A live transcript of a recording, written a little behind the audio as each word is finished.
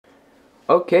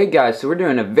Okay guys, so we're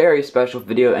doing a very special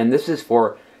video, and this is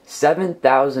for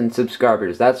 7,000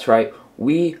 subscribers. That's right,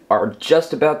 we are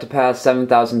just about to pass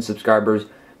 7,000 subscribers.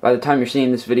 By the time you're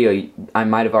seeing this video, I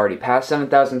might have already passed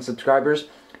 7,000 subscribers.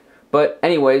 But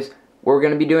anyways, we're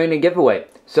going to be doing a giveaway.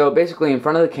 So basically in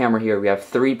front of the camera here, we have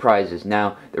 3 prizes.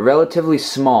 Now, they're relatively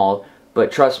small,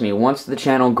 but trust me, once the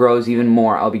channel grows even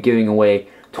more, I'll be giving away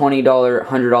 $20,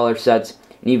 $100 sets,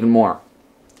 and even more.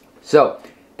 So,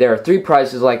 there are 3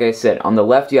 prizes, like I said. On the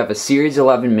left, you have a Series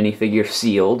 11 minifigure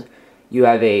sealed. You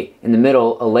have in the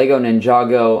middle, a Lego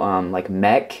Ninjago like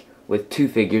mech with 2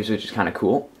 figures, which is kind of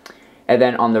cool. And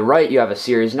then on the right, you have a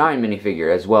Series 9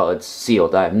 minifigure as well. It's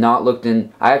sealed. I have not looked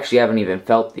in. I actually haven't even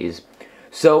felt these.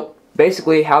 So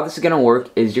basically, how this is going to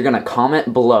work is you're going to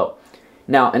comment below.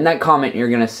 Now, in that comment, you're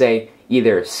going to say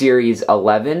either Series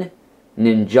 11,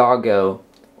 Ninjago,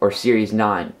 or Series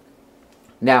 9.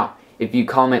 Now, if you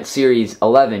comment Series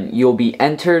 11, you'll be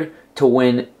entered to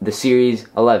win the Series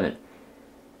 11.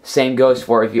 Same goes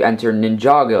for if you enter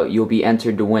Ninjago, you'll be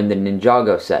entered to win the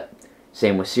Ninjago set.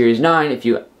 Same with Series 9, if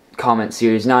you comment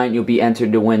Series 9, you'll be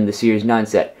entered to win the Series 9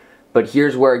 set. But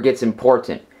here's where it gets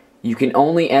important. You can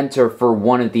only enter for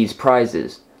one of these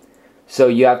prizes. So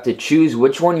you have to choose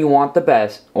which one you want the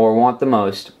best, or want the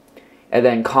most, and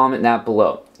then comment that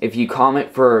below. If you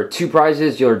comment for 2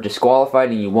 prizes, you're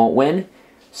disqualified and you won't win.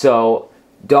 So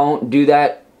don't do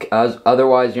that,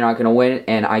 otherwise you're not going to win,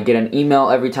 and I get an email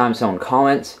every time someone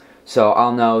comments, so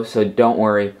I'll know, so don't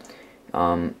worry.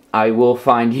 I will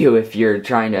find you if you're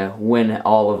trying to win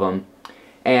all of them.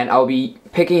 And I'll be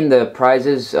picking the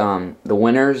prizes, the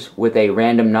winners, with a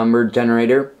random number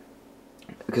generator,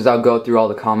 because I'll go through all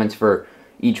the comments for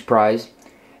each prize.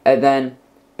 And then,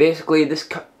 basically, this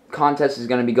contest is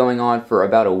going to be going on for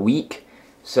about a week.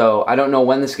 So, I don't know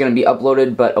when this is going to be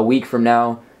uploaded, but a week from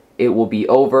now, it will be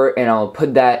over, and I'll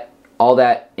put all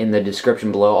that in the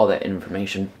description below, all that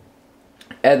information.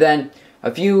 And then,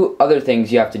 a few other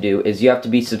things you have to do is you have to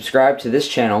be subscribed to this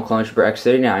channel, Clone Trooper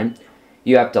X39.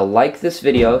 You have to like this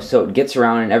video so it gets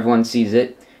around and everyone sees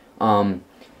it. And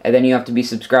then you have to be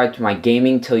subscribed to my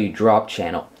Gaming Till You Drop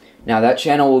channel. Now, that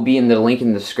channel will be in the link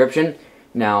in the description.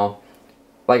 Now,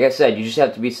 like I said, you just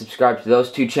have to be subscribed to those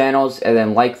 2 channels, and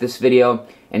then like this video,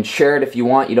 and share it if you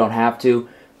want. You don't have to,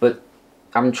 but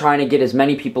I'm trying to get as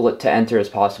many people to enter as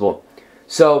possible.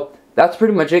 So, that's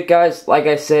pretty much it, guys. Like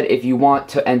I said, if you want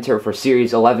to enter for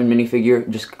Series 11 minifigure,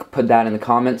 just put that in the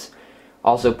comments.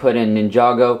 Also put in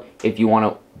Ninjago if you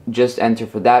want to just enter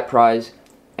for that prize,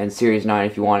 and Series 9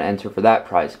 if you want to enter for that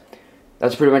prize.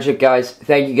 That's pretty much it, guys.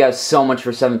 Thank you guys so much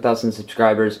for 7,000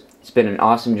 subscribers. It's been an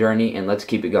awesome journey, and let's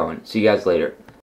keep it going. See you guys later.